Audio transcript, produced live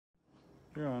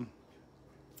You're on.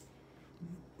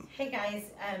 Hey guys,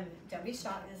 don't be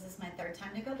shocked. This is my third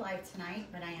time to go live tonight,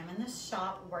 but I am in the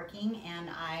shop working, and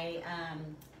I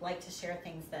like to share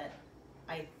things that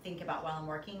I think about while I'm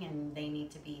working, and they need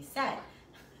to be said.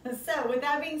 So with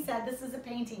that being said, this is a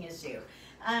painting issue.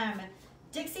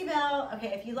 Dixie Belle,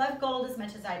 okay, if you love gold as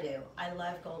much as I do, I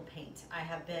love gold paint. I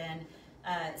have been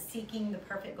seeking the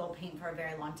perfect gold paint for a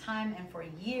very long time, and for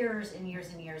years and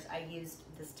years and years, I used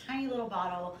this tiny little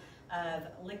bottle of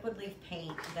liquid leaf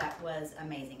paint that was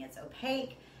amazing. It's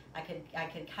opaque. I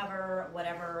could cover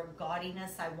whatever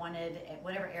gaudiness I wanted,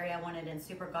 whatever area I wanted in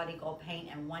super gaudy gold paint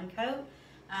in one coat,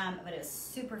 but it's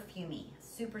super fumey,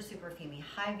 super fumey,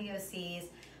 high VOCs.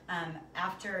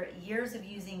 After years of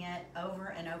using it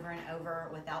over and over and over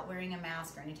without wearing a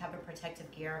mask or any type of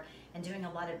protective gear and doing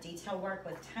a lot of detail work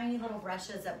with tiny little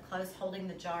brushes up close, holding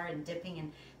the jar and dipping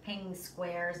and painting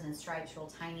squares and stripes real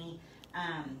tiny,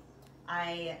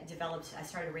 I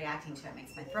started reacting to it. It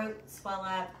makes my throat swell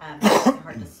up, it's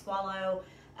hard to swallow.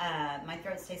 My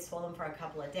throat stays swollen for a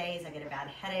couple of days. I get a bad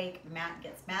headache. Matt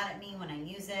gets mad at me when I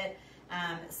use it.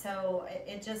 So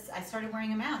I started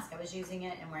wearing a mask. I was using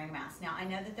it and wearing a mask. Now I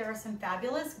know that there are some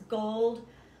fabulous gold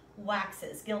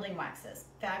waxes, gilding waxes,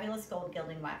 fabulous gold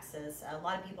gilding waxes. A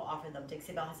lot of people offer them.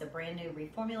 Dixie Belle has a brand new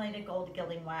reformulated gold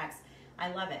gilding wax.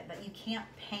 I love it, but you can't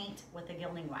paint with a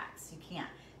gilding wax. You can't.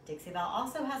 Dixie Belle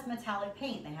also has metallic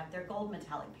paint. They have their gold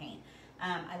metallic paint.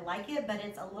 I like it, but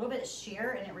it's a little bit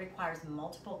sheer and it requires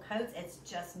multiple coats. It's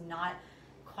just not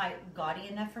quite gaudy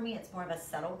enough for me. It's more of a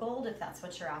subtle gold. If that's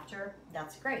what you're after,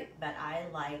 that's great, but I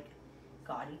like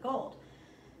gaudy gold.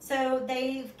 So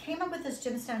they came up with this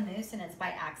Gemstone Mousse, and it's by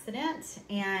accident,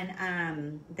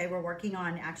 and they were working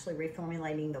on actually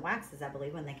reformulating the waxes, I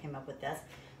believe, when they came up with this.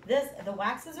 The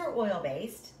waxes are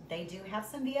oil-based. They do have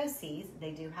some VOCs.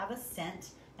 They do have a scent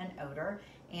and odor,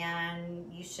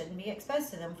 and you shouldn't be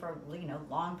exposed to them for, you know,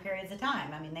 long periods of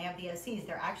time. I mean, they have VOCs.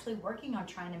 They're actually working on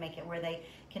trying to make it where they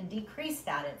can decrease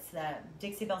that. It's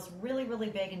Dixie Belle's really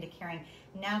big into carrying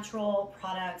natural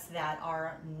products that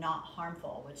are not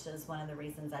harmful, which is one of the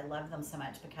reasons I love them so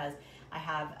much, because I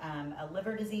have a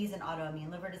liver disease, an autoimmune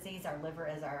liver disease. Our liver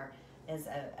is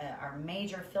our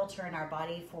major filter in our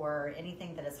body for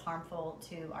anything that is harmful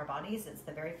to our bodies. It's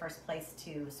the very first place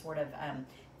to sort of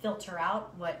filter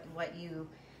out what you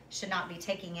should not be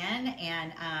taking in,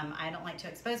 and I don't like to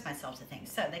expose myself to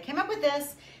things. So they came up with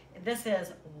this. This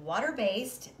is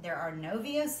water-based. There are no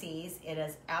VOCs. It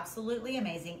is absolutely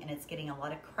amazing, and it's getting a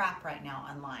lot of crap right now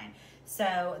online.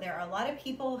 So there are a lot of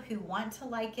people who want to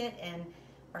like it and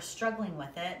are struggling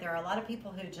with it. There are a lot of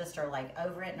people who just are like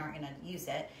over it and aren't going to use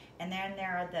it. And then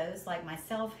there are those like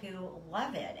myself who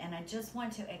love it. And I just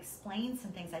want to explain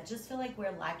some things. I just feel like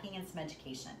we're lacking in some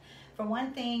education. For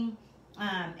one thing,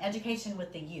 education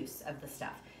with the use of the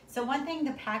stuff. So one thing,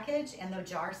 the package and the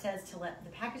jar says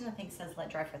the package I think says let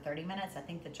dry for 30 minutes. I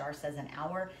think the jar says an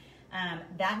hour.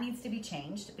 That needs to be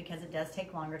changed because it does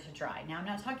take longer to dry. Now I'm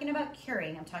not talking about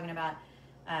curing. I'm talking about,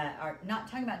 or not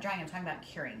talking about drying, I'm talking about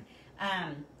curing.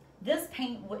 This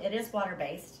paint, it is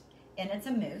water-based, and it's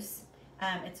a mousse.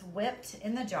 It's whipped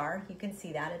in the jar. You can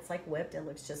see that. It's like whipped. It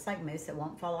looks just like mousse. It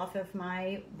won't fall off of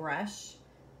my brush.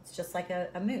 It's just like a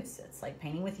mousse. It's like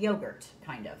painting with yogurt,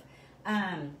 kind of.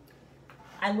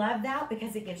 I love that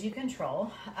because it gives you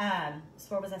control. So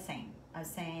what was I saying? I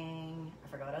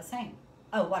forgot what I was saying.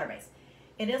 Oh, water-based.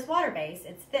 It is water-based.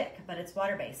 It's thick, but it's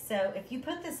water-based. So if you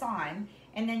put this on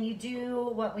and then you do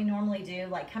what we normally do,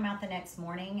 like come out the next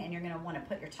morning and you're going to want to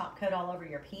put your top coat all over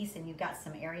your piece, and you've got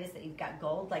some areas that you've got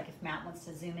gold, like if Matt wants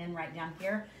to zoom in right down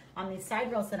here on these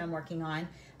side rails that I'm working on,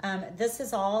 this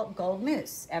is all gold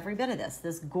mousse. Every bit of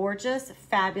this gorgeous,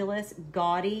 fabulous,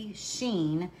 gaudy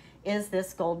sheen is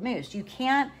this gold mousse. You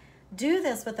can't do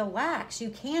this with a wax. You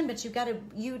can, but you've got to,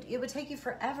 it would take you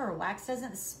forever. Wax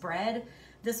doesn't spread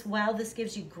this well. This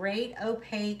gives you great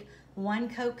opaque one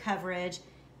coat coverage.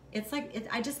 It's like,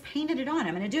 I just painted it on.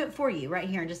 I'm going to do it for you right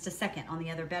here in just a second on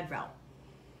the other bed rail.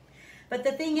 But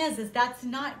the thing is that's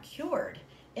not cured.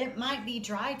 It might be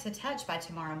dry to touch by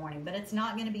tomorrow morning, but it's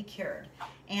not going to be cured.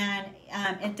 And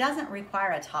it doesn't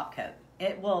require a top coat.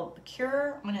 It will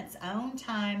cure on its own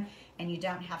time, and you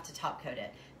don't have to top coat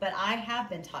it. But I have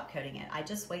been top coating it. I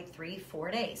just wait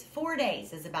 3-4 days. 4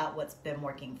 days is about what's been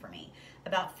working for me.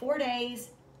 About 4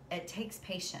 days, it takes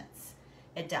patience.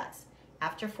 It does.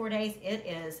 After 4 days, it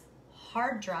is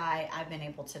hard dry. I've been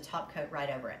able to top coat right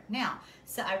over it. Now,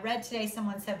 so I read today,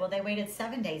 someone said, well, they waited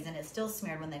 7 days and it still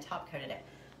smeared when they top coated it.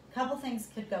 A couple things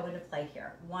could go into play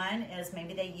here. One is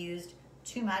maybe they used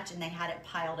too much and they had it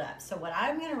piled up. So what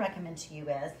I'm going to recommend to you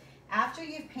is, after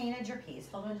you've painted your piece,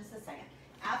 hold on just a second.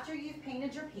 After you've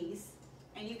painted your piece,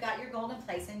 and you've got your gold in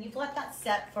place, and you've let that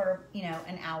set for, you know,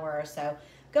 an hour or so,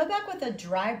 go back with a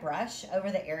dry brush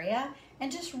over the area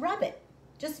and just rub it.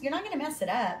 Just, you're not going to mess it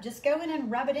up. Just go in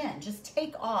and rub it in. Just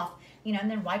take off, you know,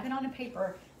 and then wipe it on a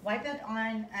paper. Wipe it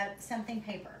on something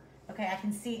paper. Okay, I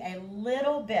can see a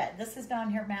little bit. This has been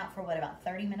on here out for what, about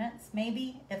 30 minutes,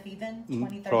 maybe, if even 20,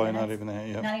 30 Probably minutes. not even that,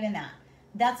 yeah. Not even that.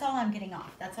 That's all I'm getting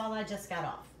off. That's all I just got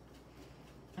off.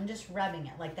 I'm just rubbing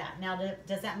it like that. Now,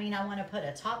 does that mean I want to put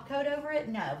a top coat over it?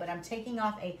 No, but I'm taking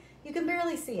off you can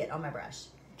barely see it on my brush.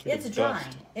 It's drying.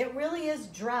 It really is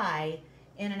dry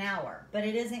in an hour, but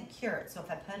it isn't cured. So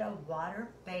if I put a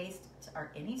water-based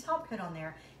or any top coat on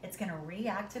there, it's going to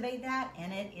reactivate that,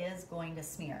 and it is going to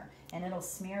smear. And it'll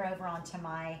smear over onto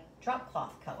my drop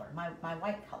cloth color, my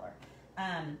white color.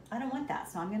 I don't want that,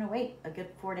 so I'm going to wait a good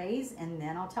 4 days, and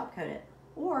then I'll top coat it.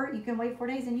 Or you can wait 4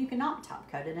 days and you can not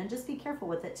top coat it, and just be careful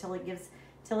with it till it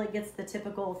gets the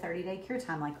typical 30-day cure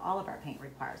time, like all of our paint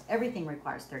requires. Everything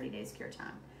requires 30 days cure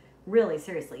time. Really,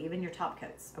 seriously, even your top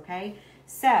coats, okay?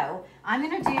 So I'm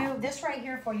gonna do this right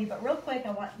here for you, but real quick,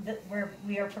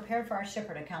 we are prepared for our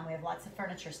shipper to come. We have lots of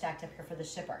furniture stacked up here for the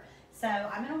shipper. So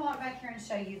I'm gonna walk back here and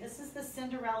show you. This is the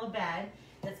Cinderella bed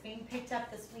that's being picked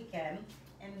up this weekend,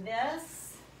 and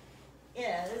this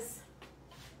is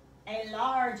a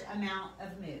large amount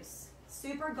of mousse.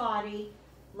 Super gaudy,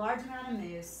 large amount of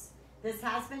mousse. This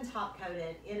has been top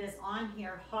coated. It is on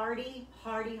here hardy,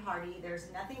 hardy, hardy.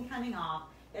 There's nothing coming off.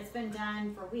 It's been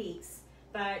done for weeks,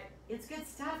 but it's good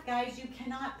stuff, guys. You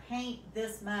cannot paint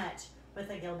this much with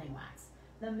a gilding wax.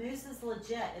 The mousse is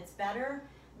legit. It's better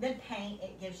than paint.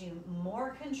 It gives you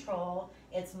more control.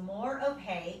 It's more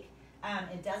opaque.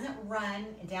 It doesn't run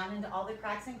down into all the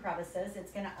cracks and crevices.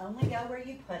 It's gonna only go where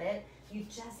you put it. You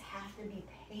just have to be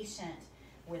patient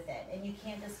with it, and you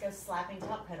can't just go slapping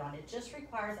top coat on it. It just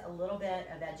requires a little bit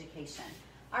of education.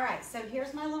 All right, so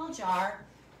here's my little jar,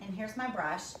 and here's my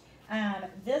brush.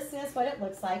 This is what it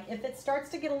looks like. If it starts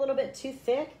to get a little bit too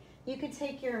thick, you could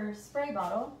take your spray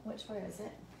bottle. Where is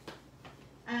it?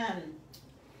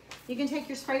 You can take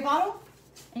your spray bottle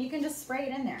and you can just spray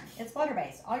it in there. It's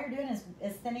water-based. All you're doing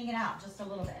is thinning it out just a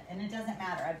little bit, and it doesn't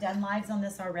matter. I've done lives on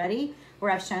this already where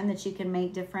I've shown that you can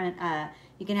make different,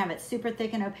 you can have it super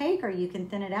thick and opaque, or you can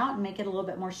thin it out and make it a little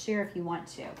bit more sheer if you want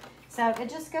to. So it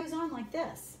just goes on like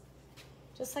this,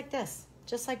 just like this.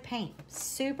 Just like paint.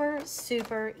 Super,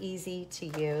 super easy to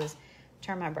use.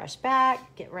 Turn my brush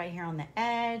back, get right here on the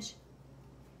edge.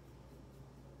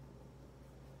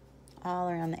 All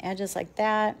around the edges like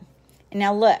that. And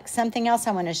now look, something else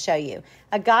I want to show you.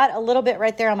 I got a little bit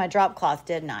right there on my drop cloth,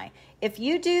 didn't I? If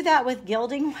you do that with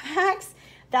gilding wax,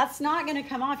 that's not going to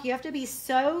come off. You have to be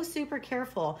so super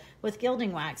careful with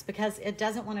gilding wax because it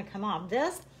doesn't want to come off.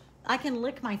 This, I can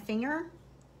lick my finger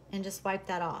and just wipe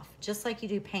that off, just like you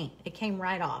do paint. It came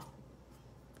right off.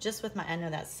 Just with my, I know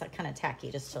that's kind of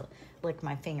tacky just to lick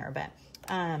my finger, but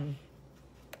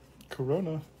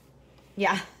Corona.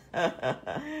 Yeah.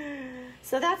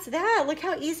 So that's that. Look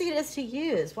how easy it is to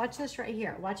use. Watch this right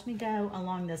here. Watch me go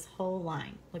along this whole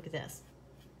line. Look at this.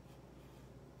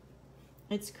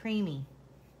 It's creamy.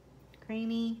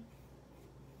 Creamy.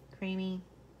 Creamy.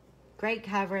 Great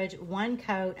coverage. One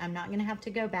coat. I'm not going to have to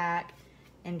go back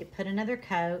and put another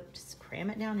coat. Just cram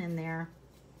it down in there.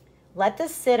 Let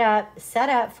this set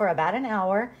up for about an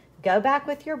hour. Go back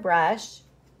with your brush.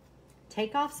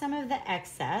 Take off some of the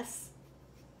excess.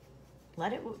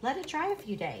 Let it dry a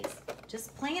few days.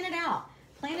 Just plan it out.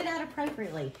 Plan it out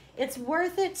appropriately. It's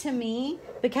worth it to me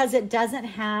because it doesn't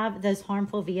have those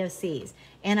harmful VOCs.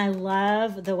 And I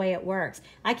love the way it works.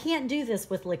 I can't do this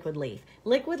with liquid leaf.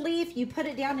 Liquid leaf, you put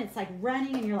it down, it's like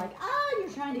running and you're like, you're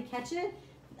trying to catch it.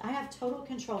 I have total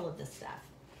control of this stuff.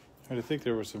 I think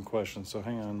there were some questions, so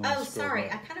hang on. Oh, sorry.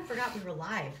 I kind of forgot we were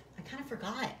live. I kind of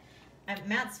forgot.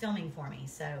 Matt's filming for me,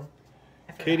 so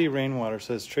I forgot. Katie Rainwater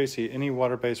says, Tracy, any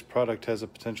water-based product has a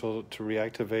potential to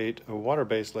reactivate a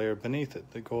water-based layer beneath it.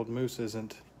 The gold mousse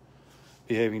isn't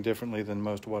behaving differently than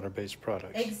most water-based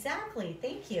products. Exactly.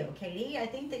 Thank you, Katie. I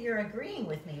think that you're agreeing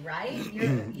with me, right?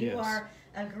 You Yes. are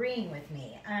agreeing with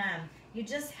me. You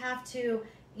just have to,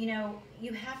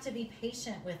 you have to be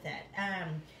patient with it.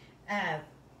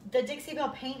 The Dixie Belle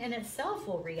paint in itself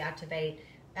will reactivate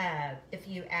if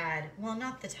you add, well,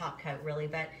 not the top coat really,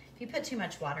 but if you put too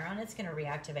much water on, it's going to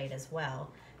reactivate as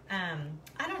well.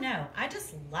 I don't know. I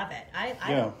just love it. I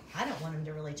don't want them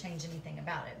to really change anything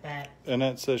about it, but.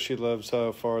 Annette says she loves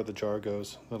how far the jar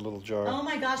goes, the little jar. Oh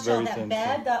my gosh, Very y'all, that thin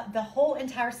bed, film. the whole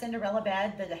entire Cinderella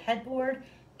bed, the headboard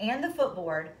and the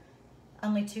footboard,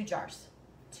 only 2 jars.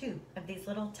 2 of these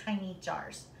little tiny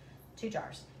jars. 2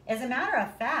 jars. As a matter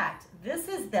of fact, this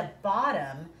is the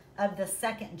bottom of the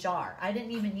second jar. I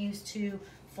didn't even use 2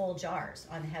 full jars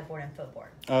on the headboard and footboard.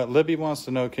 Libby wants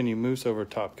to know, can you mousse over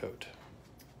top coat?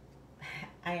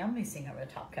 I am moussing over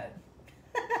the top coat.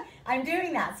 I'm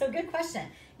doing that. So good question.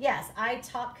 Yes, I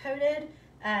top coated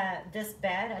this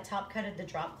bed. I top coated the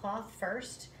drop cloth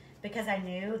first because I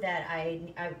knew that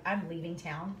I'm leaving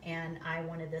town and I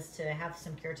wanted this to have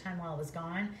some cure time while I was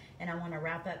gone, and I want to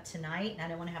wrap up tonight, and I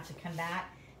don't want to have to come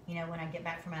back, you know, when I get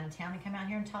back from out of town and come out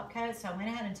here and top coat. So I went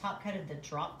ahead and top coated the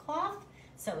drop cloth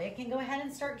so it can go ahead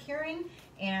and start curing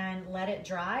and let it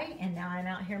dry. And now I'm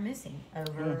out here moussing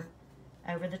over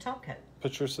the top coat.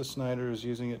 Patricia Snyder is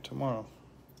using it tomorrow.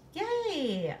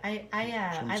 Yay!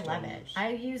 I love it. Mousse.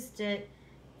 I've used it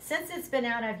since it's been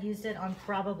out. I've used it on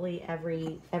probably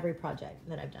every project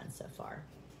that I've done so far.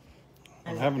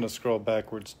 I'm having to scroll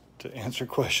backwards to answer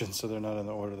questions so they're not in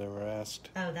the order they were asked.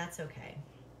 Oh, that's okay.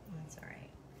 That's all right.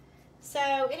 So,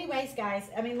 anyways, guys,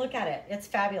 I mean, look at it. It's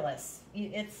fabulous.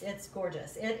 It's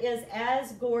gorgeous. It is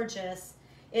as gorgeous.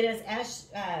 It is as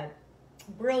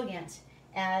brilliant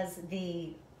as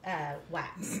the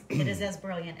wax. It is as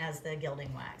brilliant as the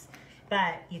gilding wax,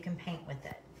 but you can paint with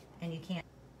it, and you can't.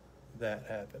 That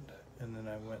happened, and then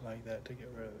I went like that to get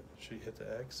rid of it. Should you hit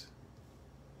the X?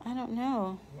 I don't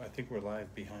know. I think we're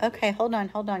live behind. Okay, it. hold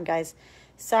on, guys.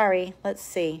 Sorry. Let's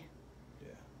see.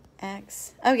 Yeah.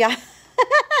 X. Oh yeah.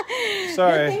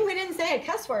 Sorry. Good thing we didn't say a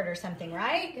cuss word or something,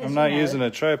 right? I'm not using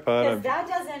a tripod. Because that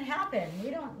doesn't happen.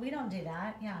 We don't do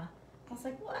that. Yeah. I was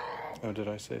like, what? Oh, did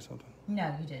I say something?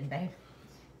 No, you didn't, babe.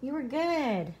 You were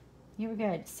good. You were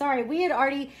good. Sorry, we had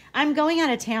already... I'm going out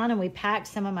of town, and we packed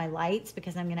some of my lights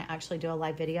because I'm going to actually do a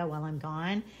live video while I'm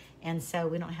gone. And so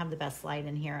we don't have the best light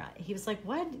in here. He was like,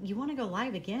 what? You want to go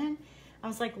live again? I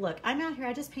was like, look, I'm out here.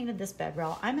 I just painted this bed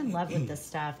rail. I'm in love with this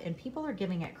stuff, and people are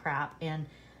giving it crap. And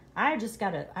I just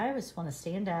want to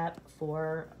stand up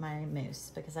for my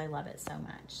mousse because I love it so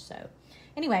much. So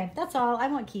anyway, that's all. I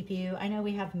won't keep you. I know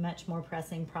we have much more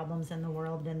pressing problems in the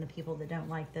world than the people that don't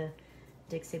like the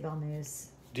Dixie Belle mousse.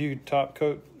 Do you top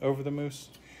coat over the mousse?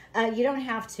 You don't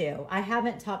have to. I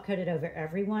haven't top coated over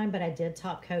everyone, but I did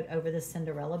top coat over the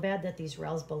Cinderella bed that these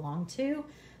rails belong to.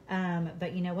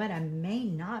 But you know what? I may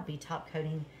not be top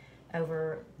coating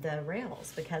over the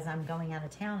rails because I'm going out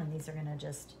of town, and these are going to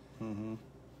just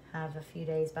have a few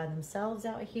days by themselves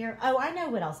out here. Oh, I know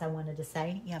what else I wanted to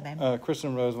say. Yeah, babe.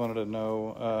 Kristen Rose wanted to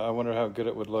know, I wonder how good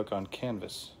it would look on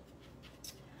canvas.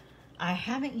 I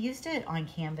haven't used it on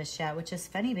canvas yet, which is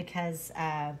funny because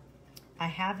I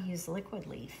have used liquid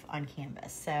leaf on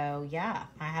canvas. So yeah,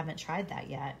 I haven't tried that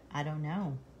yet. I don't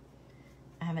know.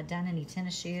 I haven't done any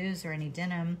tennis shoes or any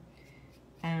denim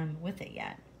with it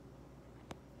yet.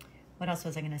 What else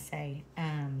was I going to say?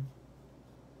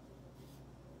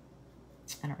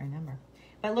 I don't remember.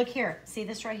 But look here. See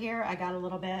this right here? I got a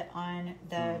little bit on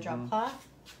the drop cloth.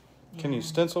 Can you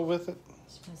stencil with it?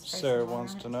 Sarah some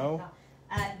wants water to on it. know.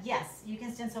 Yes, you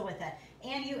can stencil with it.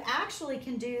 And you actually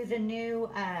can do the new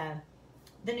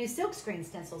silk screen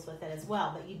stencils with it as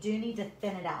well, but you do need to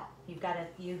thin it out.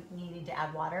 You need to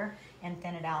add water and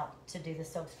thin it out to do the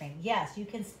silk screen. Yes, you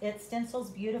can. It stencils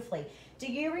beautifully.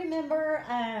 Do you remember?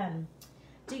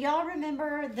 Do y'all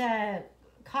remember the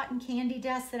cotton candy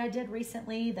desk that I did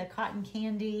recently? The cotton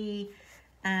candy,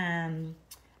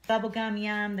 bubblegum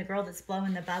yum. The girl that's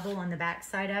blowing the bubble on the back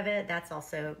side of it. That's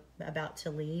also about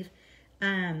to leave.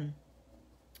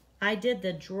 I did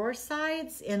the drawer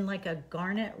sides in like a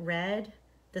garnet red.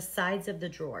 The sides of the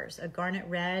drawers, a garnet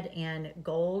red and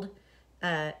gold.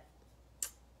 What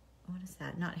is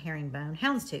that? Not herringbone.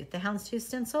 Houndstooth. The houndstooth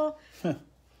stencil.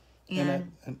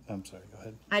 And I'm sorry. Go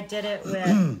ahead. I did it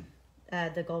with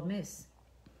the gold mousse.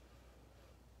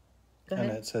 Go ahead.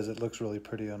 And it says it looks really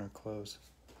pretty on her clothes.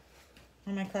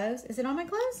 On my clothes? Is it on my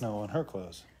clothes? No, on her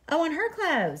clothes. Oh, on her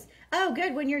clothes. Oh,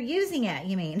 good. When you're using it,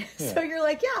 you mean? Yeah. So you're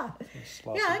like, yeah.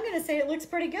 Sloppy. Yeah, I'm going to say it looks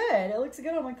pretty good. It looks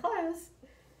good on my clothes.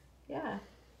 Yeah.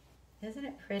 Isn't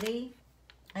it pretty?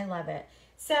 I love it.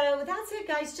 So that's it,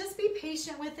 guys. Just be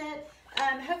patient with it.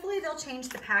 Hopefully they'll change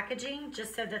the packaging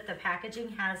just so that the packaging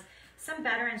has some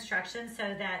better instructions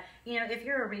so that, you know, if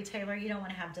you're a retailer, you don't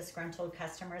want to have disgruntled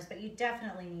customers, but you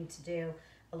definitely need to do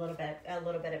a little bit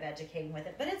of educating with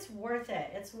it. But it's worth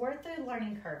it. It's worth the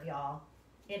learning curve, y'all.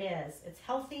 It is. It's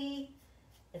healthy.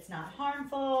 It's not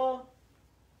harmful.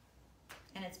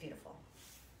 And it's beautiful.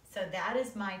 So that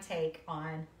is my take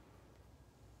on...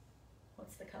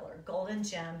 What's the color? Golden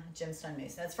Gem Gemstone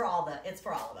Mousse. That's for all it's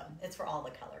for all of them. It's for all the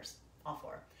colors, all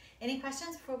 4. Any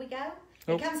questions before we go?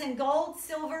 Nope. It comes in gold,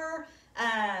 silver,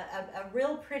 a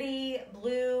real pretty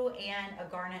blue, and a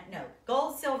garnet. No,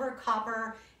 gold, silver,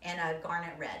 copper, and a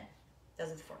garnet red. Those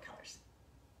are the 4 colors.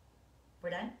 We're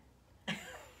done?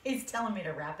 He's telling me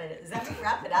to wrap it. Is that me?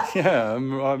 Wrap it up? Yeah, I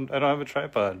don't have a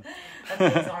tripod. Okay,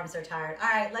 his arms are tired. All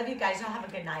right, love you guys. Y'all have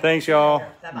a good night. Thanks, y'all.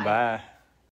 Bye-bye. Bye.